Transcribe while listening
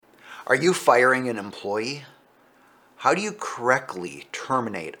Are you firing an employee? How do you correctly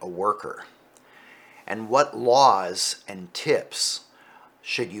terminate a worker? And what laws and tips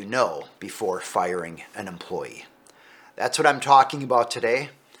should you know before firing an employee? That's what I'm talking about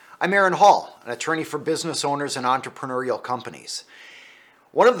today. I'm Aaron Hall, an attorney for business owners and entrepreneurial companies.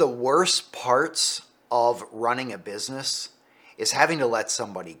 One of the worst parts of running a business is having to let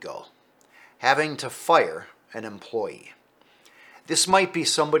somebody go, having to fire an employee. This might be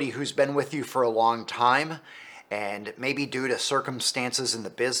somebody who's been with you for a long time, and maybe due to circumstances in the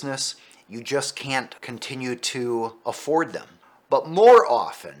business, you just can't continue to afford them. But more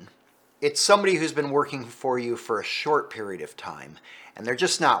often, it's somebody who's been working for you for a short period of time, and they're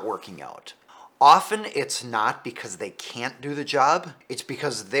just not working out. Often it's not because they can't do the job, it's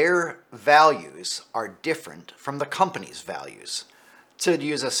because their values are different from the company's values. To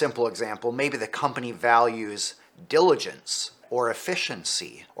use a simple example, maybe the company values diligence or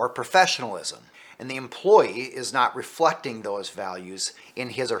efficiency or professionalism, and the employee is not reflecting those values in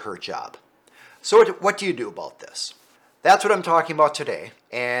his or her job. So what do you do about this? That's what I'm talking about today,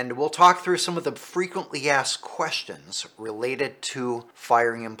 and we'll talk through some of the frequently asked questions related to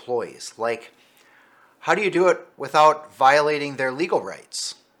firing employees, like how do you do it without violating their legal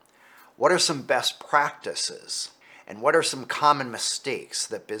rights? What are some best practices? And what are some common mistakes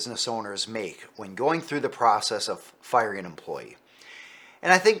that business owners make when going through the process of firing an employee?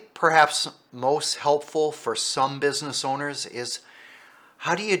 And I think perhaps most helpful for some business owners is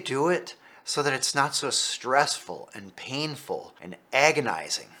how do you do it so that it's not so stressful and painful and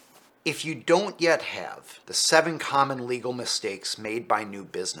agonizing? If you don't yet have the 7 common legal mistakes made by new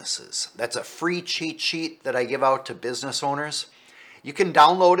businesses, that's a free cheat sheet that I give out to business owners. You can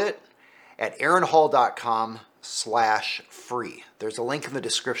download it at aaronhall.com/free. There's a link in the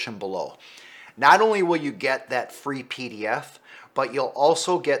description below. Not only will you get that free PDF, but you'll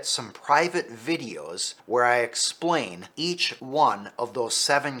also get some private videos where I explain each one of those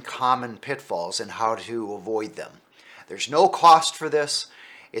 7 common pitfalls and how to avoid them. There's no cost for this.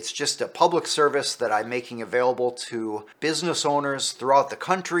 It's just a public service that I'm making available to business owners throughout the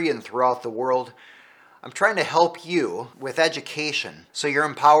country and throughout the world. I'm trying to help you with education so you're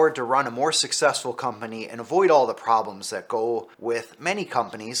empowered to run a more successful company and avoid all the problems that go with many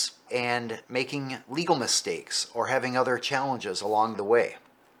companies and making legal mistakes or having other challenges along the way.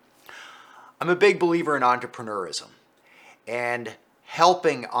 I'm a big believer in entrepreneurism, and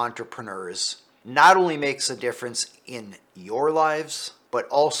helping entrepreneurs not only makes a difference in your lives, but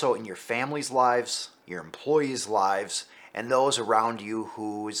also in your family's lives, your employees' lives, and those around you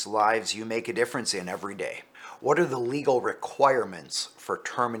whose lives you make a difference in every day. What are the legal requirements for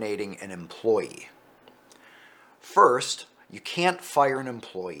terminating an employee? First, you can't fire an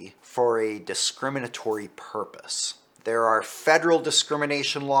employee for a discriminatory purpose. There are federal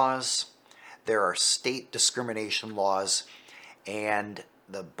discrimination laws, there are state discrimination laws, and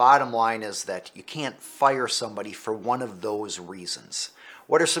the bottom line is that you can't fire somebody for one of those reasons.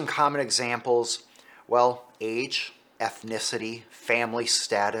 What are some common examples? Well, age, ethnicity, family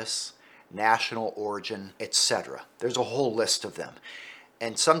status, national origin, etc. There's a whole list of them.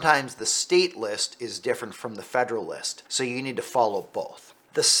 And sometimes the state list is different from the federal list, so you need to follow both.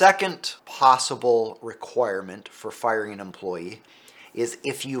 The second possible requirement for firing an employee is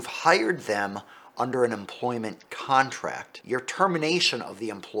if you've hired them under an employment contract, your termination of the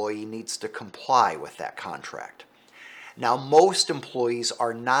employee needs to comply with that contract. Now, most employees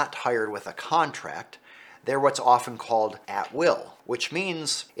are not hired with a contract. They're what's often called at will, which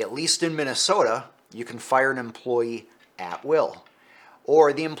means, at least in Minnesota, you can fire an employee at will,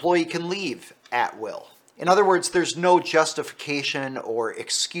 or the employee can leave at will. In other words, there's no justification or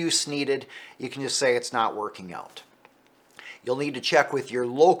excuse needed. You can just say it's not working out. You'll need to check with your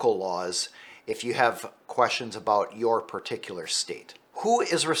local laws if you have questions about your particular state. Who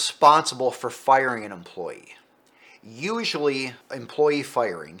is responsible for firing an employee? Usually, employee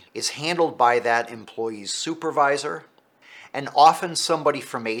firing is handled by that employee's supervisor, and often somebody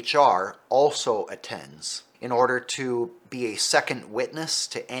from HR also attends in order to be a second witness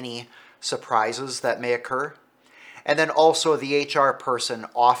to any surprises that may occur. And then also the HR person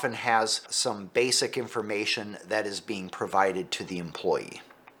often has some basic information that is being provided to the employee.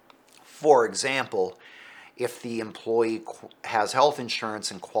 For example, if the employee has health insurance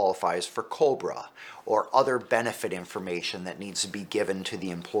and qualifies for COBRA, or other benefit information that needs to be given to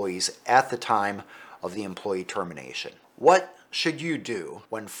the employees at the time of the employee termination. What should you do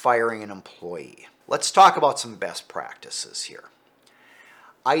when firing an employee? Let's talk about some best practices here.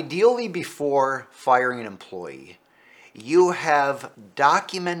 Ideally, before firing an employee, You have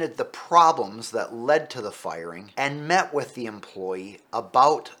documented the problems that led to the firing and met with the employee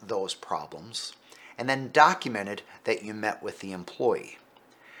about those problems, and then documented that you met with the employee.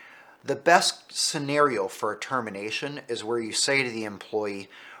 The best scenario for a termination is where you say to the employee,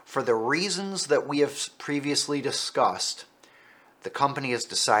 for the reasons that we have previously discussed, the company has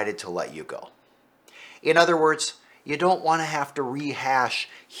decided to let you go. In other words, you don't want to have to rehash,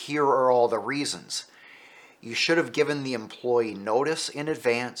 here are all the reasons. You should have given the employee notice in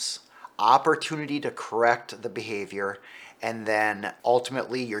advance, opportunity to correct the behavior, and then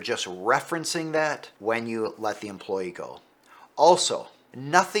ultimately you're just referencing that when you let the employee go. Also,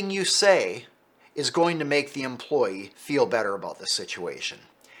 nothing you say is going to make the employee feel better about the situation.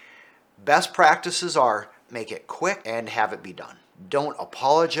 Best practices are make it quick and have it be done. Don't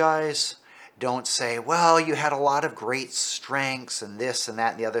apologize. Don't say, well, you had a lot of great strengths and this and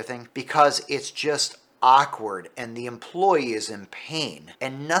that and the other thing, because it's just awkward and the employee is in pain,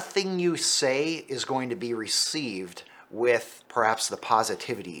 and nothing you say is going to be received with perhaps the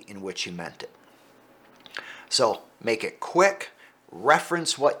positivity in which you meant it. So make it quick,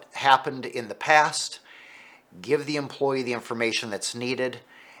 reference what happened in the past, give the employee the information that's needed,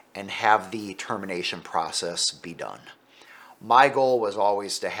 and have the termination process be done. My goal was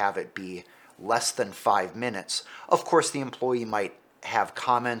always to have it be less than 5 minutes. Of course, the employee might have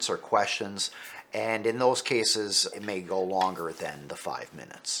comments or questions, and in those cases, it may go longer than the 5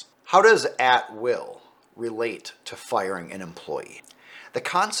 minutes. How does at will relate to firing an employee? The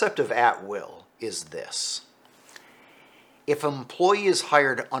concept of at will is this. If an employee is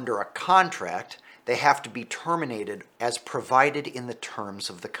hired under a contract, they have to be terminated as provided in the terms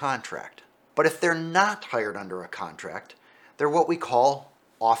of the contract. But if they're not hired under a contract, they're what we call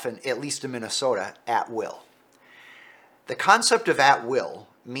often, at least in Minnesota, at will. The concept of at will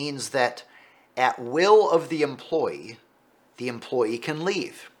means that at will of the employee can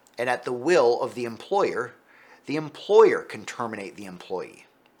leave. And at the will of the employer can terminate the employee.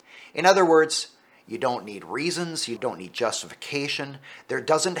 In other words, you don't need reasons, you don't need justification. There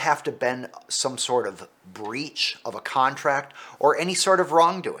doesn't have to be some sort of breach of a contract or any sort of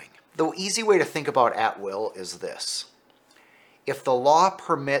wrongdoing. The easy way to think about at will is this. If the law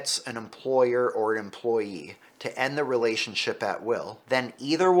permits an employer or an employee to end the relationship at will, then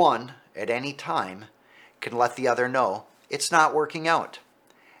either one, at any time, can let the other know it's not working out.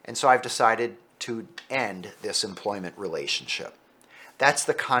 And so I've decided to end this employment relationship. That's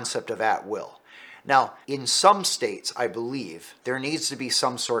the concept of at will. Now, in some states, I believe, there needs to be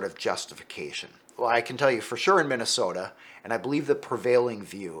some sort of justification. Well, I can tell you for sure in Minnesota, and I believe the prevailing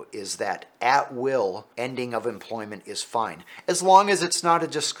view is that at will ending of employment is fine, as long as it's not a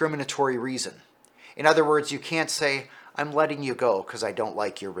discriminatory reason. In other words, you can't say, I'm letting you go because I don't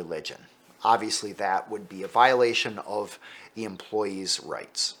like your religion. Obviously, that would be a violation of the employee's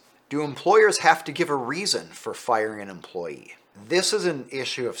rights. Do employers have to give a reason for firing an employee? This is an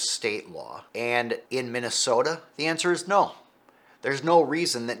issue of state law, and in Minnesota, the answer is no. There's no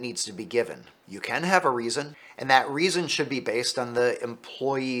reason that needs to be given. You can have a reason, and that reason should be based on the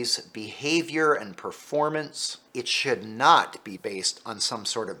employee's behavior and performance. It should not be based on some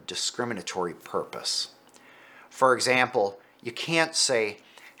sort of discriminatory purpose. For example, you can't say,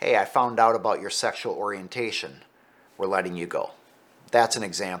 hey, I found out about your sexual orientation. We're letting you go. That's an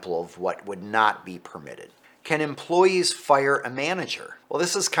example of what would not be permitted. Can employees fire a manager? Well,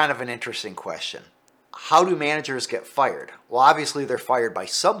 this is kind of an interesting question. How do managers get fired? Well, obviously they're fired by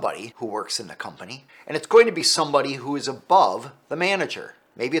somebody who works in the company, and it's going to be somebody who is above the manager.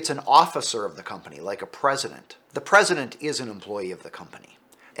 Maybe it's an officer of the company, like a president. The president is an employee of the company.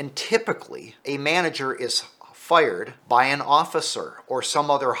 And typically, a manager is fired by an officer or some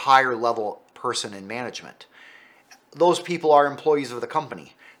other higher level person in management. Those people are employees of the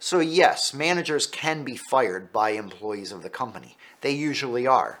company. So yes, managers can be fired by employees of the company. They usually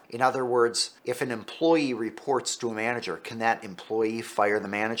are. In other words, if an employee reports to a manager, can that employee fire the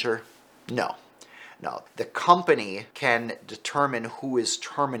manager? No. No. The company can determine who is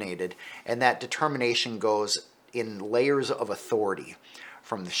terminated, and that determination goes in layers of authority,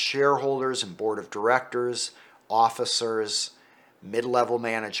 from the shareholders and board of directors, officers, mid-level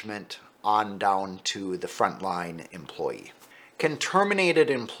management, on down to the frontline employee. Can terminated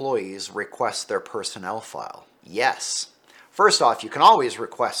employees request their personnel file? Yes. First off, you can always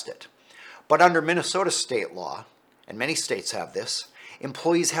request it. But under Minnesota state law, and many states have this,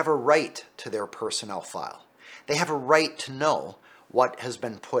 employees have a right to their personnel file. They have a right to know what has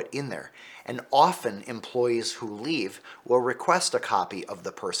been put in there. And often employees who leave will request a copy of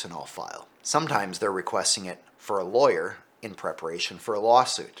the personnel file. Sometimes they're requesting it for a lawyer in preparation for a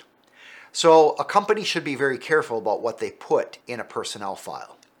lawsuit. So a company should be very careful about what they put in a personnel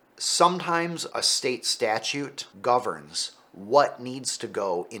file. Sometimes a state statute governs what needs to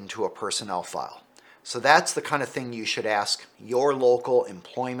go into a personnel file. So that's the kind of thing you should ask your local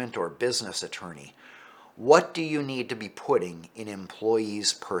employment or business attorney. What do you need to be putting in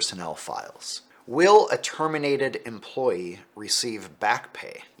employees' personnel files? Will a terminated employee receive back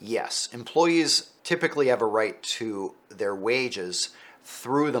pay? Yes, employees typically have a right to their wages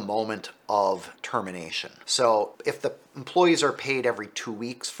through the moment of termination. So if the employees are paid every 2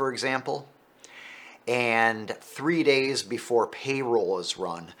 weeks, for example, and 3 days before payroll is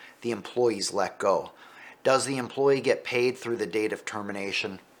run, the employee's let go. Does the employee get paid through the date of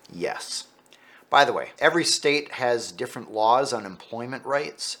termination? Yes. By the way, every state has different laws on employment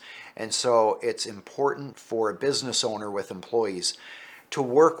rights, and so it's important for a business owner with employees to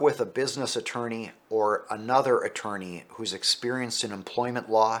work with a business attorney or another attorney who's experienced in employment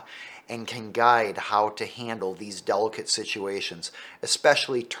law and can guide how to handle these delicate situations,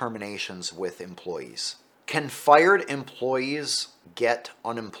 especially terminations with employees. Can fired employees get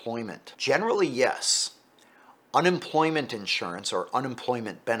unemployment? Generally, yes. Unemployment insurance or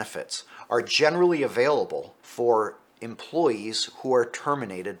unemployment benefits are generally available for employees who are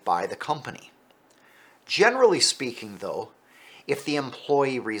terminated by the company. Generally speaking, though, if the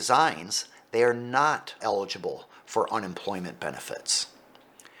employee resigns, they are not eligible for unemployment benefits.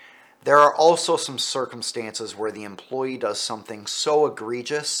 There are also some circumstances where the employee does something so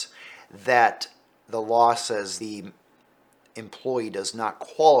egregious that the law says the employee does not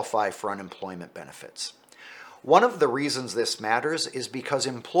qualify for unemployment benefits. One of the reasons this matters is because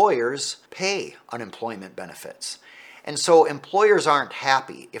employers pay unemployment benefits. And so employers aren't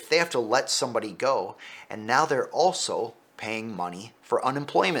happy if they have to let somebody go, and now they're also paying money for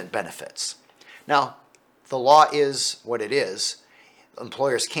unemployment benefits. Now, the law is what it is.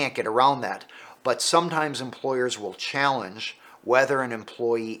 Employers can't get around that, but sometimes employers will challenge whether an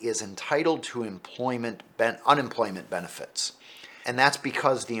employee is entitled to unemployment benefits. And that's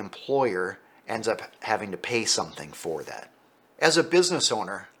because the employer ends up having to pay something for that. As a business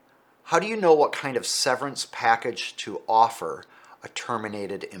owner, how do you know what kind of severance package to offer a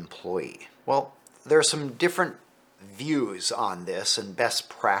terminated employee? Well, there are some different views on this and best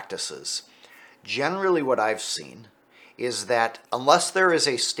practices. Generally, what I've seen is that unless there is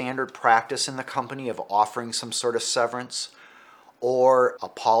a standard practice in the company of offering some sort of severance or a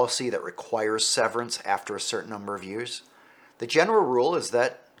policy that requires severance after a certain number of years, the general rule is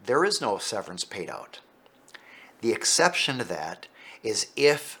that there is no severance paid out. The exception to that is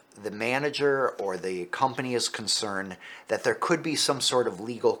if the manager or the company is concerned that there could be some sort of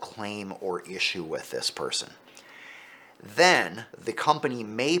legal claim or issue with this person. Then the company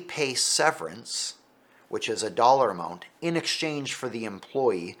may pay severance, which is a dollar amount, in exchange for the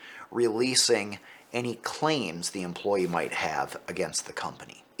employee releasing any claims the employee might have against the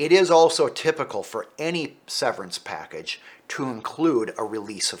company. It is also typical for any severance package to include a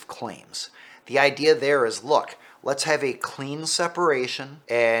release of claims. The idea there is, look, let's have a clean separation,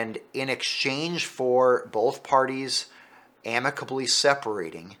 and in exchange for both parties amicably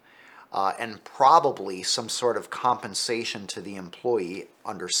separating, and probably some sort of compensation to the employee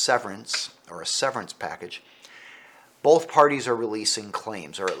under severance or a severance package, both parties are releasing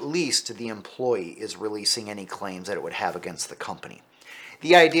claims, or at least the employee is releasing any claims that it would have against the company.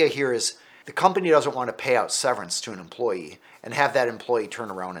 The idea here is the company doesn't want to pay out severance to an employee and have that employee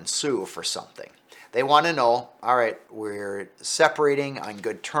turn around and sue for something. They want to know, all right, we're separating on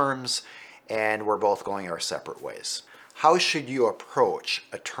good terms and we're both going our separate ways. How should you approach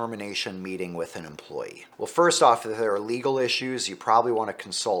a termination meeting with an employee? Well, first off, if there are legal issues, you probably want to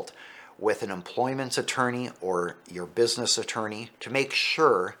consult with an employment attorney or your business attorney to make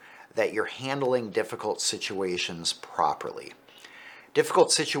sure that you're handling difficult situations properly.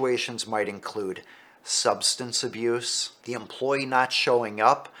 Difficult situations might include substance abuse, the employee not showing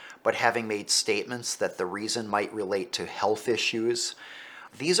up but having made statements that the reason might relate to health issues.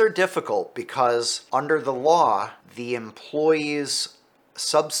 These are difficult because under the law, the employee's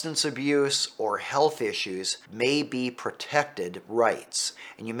substance abuse or health issues may be protected rights,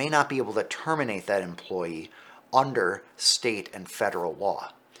 and you may not be able to terminate that employee under state and federal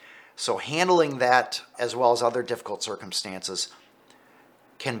law. So handling that, as well as other difficult circumstances,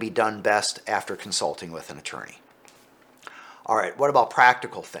 can be done best after consulting with an attorney. All right, what about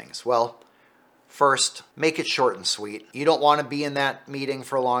practical things? Well, first, make it short and sweet. You don't want to be in that meeting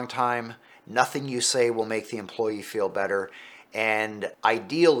for a long time. Nothing you say will make the employee feel better. And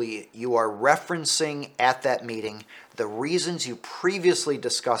ideally, you are referencing at that meeting the reasons you previously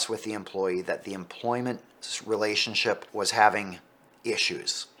discussed with the employee that the employment relationship was having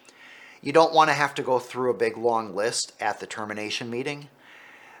issues. You don't want to have to go through a big long list at the termination meeting.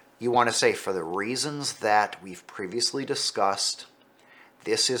 You want to say, for the reasons that we've previously discussed,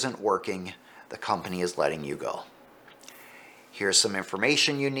 this isn't working, the company is letting you go. Here's some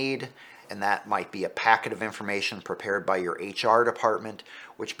information you need, and that might be a packet of information prepared by your HR department,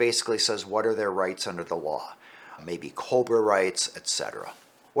 which basically says what are their rights under the law, maybe COBRA rights, etc.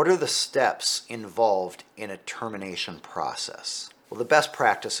 What are the steps involved in a termination process? Well, the best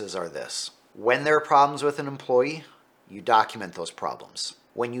practices are this. When there are problems with an employee, you document those problems.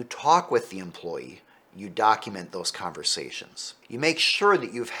 When you talk with the employee, you document those conversations. You make sure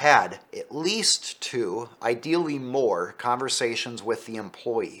that you've had at least 2, ideally more, conversations with the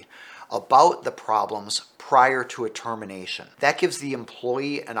employee about the problems prior to a termination. That gives the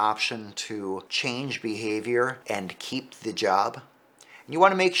employee an option to change behavior and keep the job. And you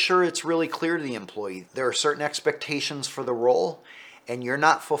want to make sure it's really clear to the employee there are certain expectations for the role, and you're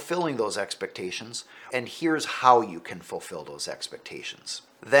not fulfilling those expectations, and here's how you can fulfill those expectations.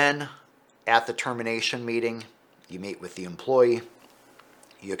 Then, at the termination meeting, you meet with the employee.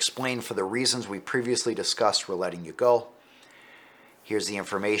 You explain, for the reasons we previously discussed, we're letting you go. Here's the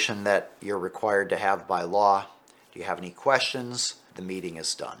information that you're required to have by law. Do you have any questions? The meeting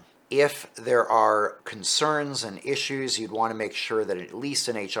is done. If there are concerns and issues, you'd want to make sure that at least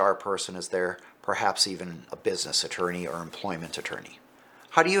an HR person is there, perhaps even a business attorney or employment attorney.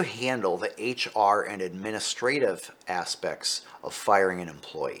 How do you handle the HR and administrative aspects of firing an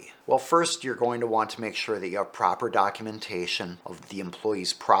employee? Well, first, you're going to want to make sure that you have proper documentation of the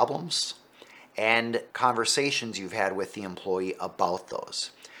employee's problems and conversations you've had with the employee about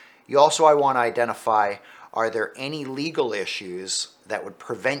those. You also want to identify, are there any legal issues that would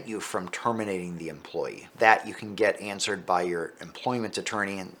prevent you from terminating the employee? That you can get answered by your employment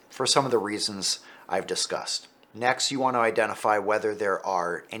attorney, and for some of the reasons I've discussed. Next, you want to identify whether there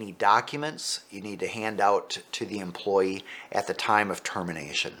are any documents you need to hand out to the employee at the time of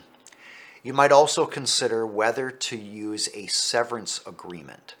termination. You might also consider whether to use a severance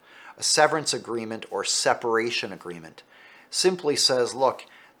agreement. A severance agreement or separation agreement simply says, look,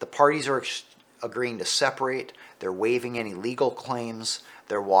 the parties are agreeing to separate, they're waiving any legal claims,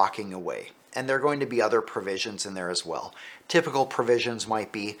 they're walking away. And there are going to be other provisions in there as well. Typical provisions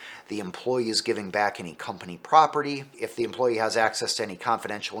might be the employee is giving back any company property. If the employee has access to any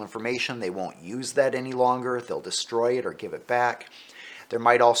confidential information, they won't use that any longer. They'll destroy it or give it back. There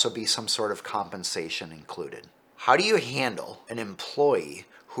might also be some sort of compensation included. How do you handle an employee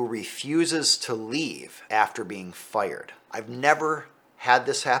who refuses to leave after being fired? I've never had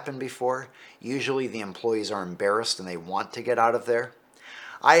this happen before. Usually the employees are embarrassed and they want to get out of there.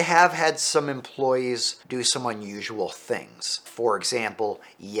 I have had some employees do some unusual things. For example,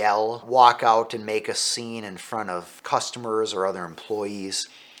 yell, walk out and make a scene in front of customers or other employees.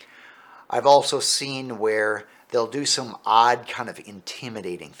 I've also seen where they'll do some odd kind of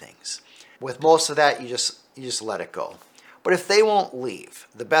intimidating things. With most of that, you just let it go. But if they won't leave,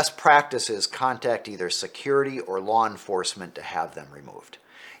 the best practice is contact either security or law enforcement to have them removed.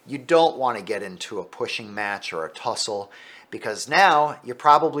 You don't want to get into a pushing match or a tussle, because now you're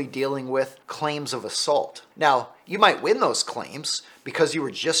probably dealing with claims of assault. Now, you might win those claims because you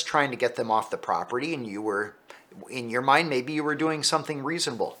were just trying to get them off the property and you were, in your mind, maybe you were doing something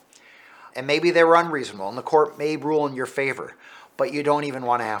reasonable. And maybe they were unreasonable and the court may rule in your favor, but you don't even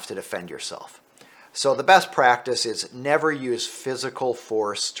want to have to defend yourself. So the best practice is never use physical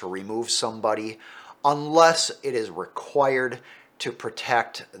force to remove somebody unless it is required to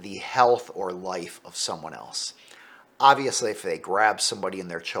protect the health or life of someone else. Obviously, if they grab somebody and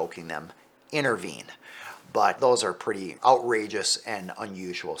they're choking them, intervene. But those are pretty outrageous and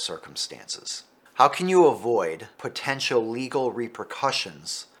unusual circumstances. How can you avoid potential legal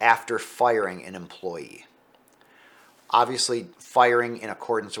repercussions after firing an employee? Obviously, firing in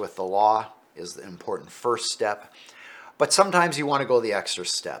accordance with the law is the important first step, but sometimes you want to go the extra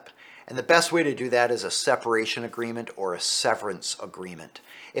step. And the best way to do that is a separation agreement or a severance agreement.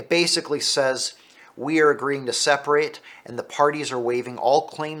 It basically says, we are agreeing to separate, and the parties are waiving all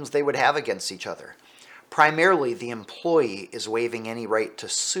claims they would have against each other. Primarily, the employee is waiving any right to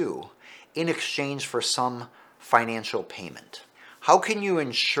sue in exchange for some financial payment. How can you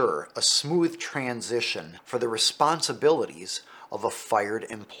ensure a smooth transition for the responsibilities of a fired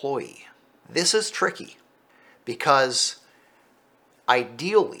employee? This is tricky because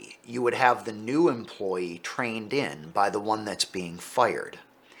ideally, you would have the new employee trained in by the one that's being fired,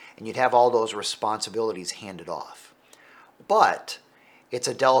 and you'd have all those responsibilities handed off. But it's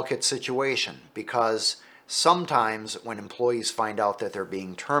a delicate situation because Sometimes when employees find out that they're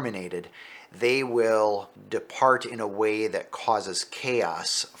being terminated, they will depart in a way that causes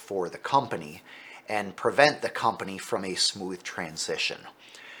chaos for the company and prevent the company from a smooth transition.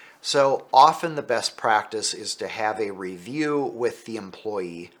 So often the best practice is to have a review with the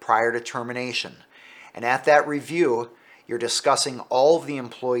employee prior to termination. And at that review, you're discussing all of the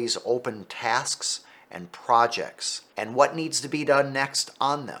employee's open tasks and projects and what needs to be done next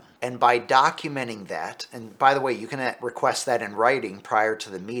on them. And by documenting that, and by the way, you can request that in writing prior to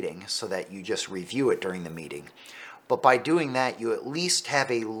the meeting so that you just review it during the meeting. But by doing that, you at least have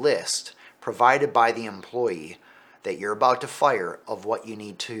a list provided by the employee that you're about to fire of what you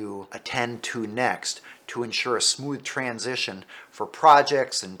need to attend to next to ensure a smooth transition for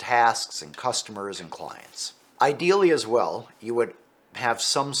projects and tasks and customers and clients. Ideally as well, you would have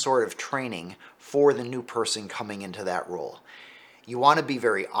some sort of training for the new person coming into that role. You want to be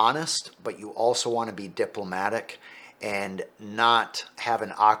very honest, but you also want to be diplomatic and not have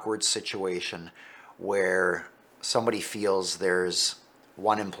an awkward situation where somebody feels there's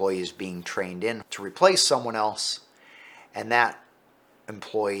one employee is being trained in to replace someone else, and that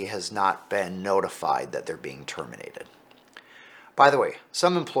employee has not been notified that they're being terminated. By the way,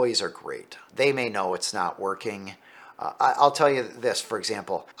 some employees are great. They may know it's not working. I'll tell you this, for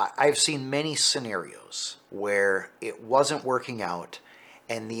example, I've seen many scenarios where it wasn't working out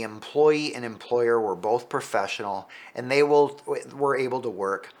and the employee and employer were both professional and they were able to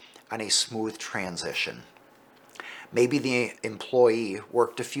work on a smooth transition. Maybe the employee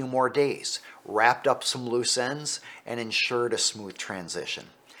worked a few more days, wrapped up some loose ends, and ensured a smooth transition.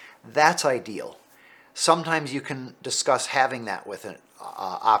 That's ideal. Sometimes you can discuss having that with an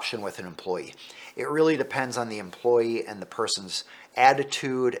option with an employee. It really depends on the employee and the person's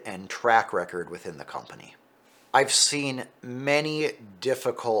attitude and track record within the company. I've seen many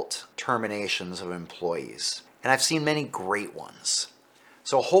difficult terminations of employees, and I've seen many great ones.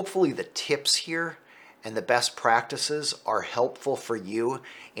 So hopefully the tips here and the best practices are helpful for you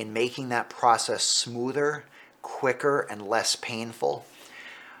in making that process smoother, quicker, and less painful.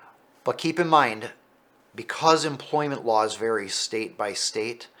 But keep in mind, because employment laws vary state by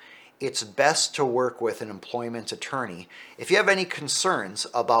state, it's best to work with an employment attorney if you have any concerns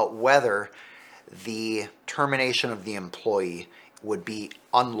about whether the termination of the employee would be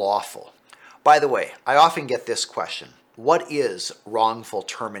unlawful. By the way, I often get this question: what is wrongful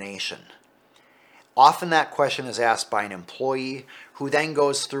termination? Often that question is asked by an employee who then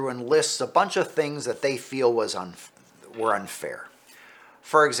goes through and lists a bunch of things that they feel were unfair.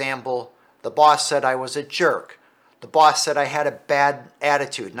 For example, the boss said I was a jerk. The boss said I had a bad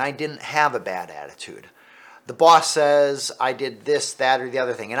attitude, and I didn't have a bad attitude. The boss says I did this, that, or the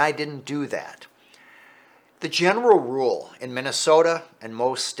other thing, and I didn't do that. The general rule in Minnesota and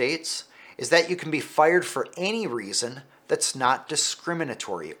most states is that you can be fired for any reason that's not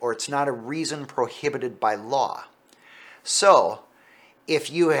discriminatory, or it's not a reason prohibited by law. So,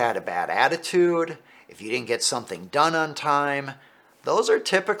 if you had a bad attitude, if you didn't get something done on time, those are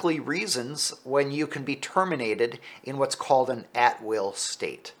typically reasons when you can be terminated in what's called an at-will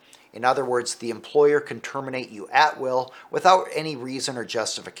state. In other words, the employer can terminate you at will without any reason or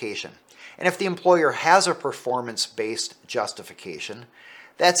justification. And if the employer has a performance-based justification,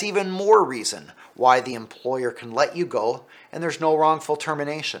 that's even more reason why the employer can let you go and there's no wrongful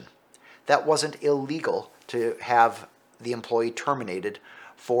termination. That wasn't illegal to have the employee terminated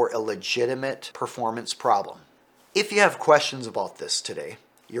for a legitimate performance problem. If you have questions about this today,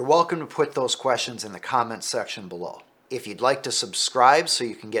 you're welcome to put those questions in the comments section below. If you'd like to subscribe so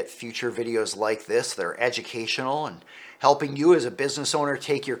you can get future videos like this that are educational and helping you as a business owner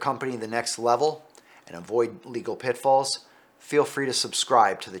take your company to the next level and avoid legal pitfalls, feel free to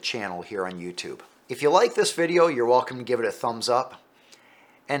subscribe to the channel here on YouTube. If you like this video, you're welcome to give it a thumbs up.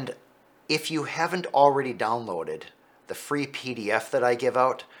 And if you haven't already downloaded the free PDF that I give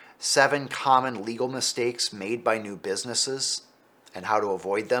out, 7 common legal mistakes made by new businesses and how to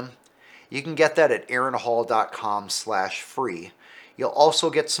avoid them, you can get that at aaronhall.com/free. You'll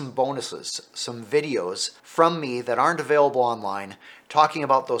also get some bonuses, some videos from me that aren't available online, talking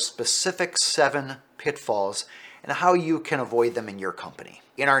about those specific 7 pitfalls and how you can avoid them in your company.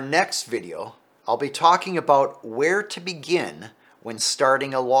 In our next video, I'll be talking about where to begin when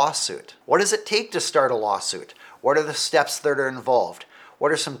starting a lawsuit. What does it take to start a lawsuit? What are the steps that are involved?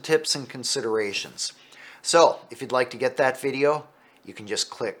 What are some tips and considerations? So, if you'd like to get that video, you can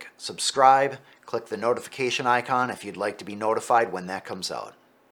just click subscribe, click the notification icon if you'd like to be notified when that comes out.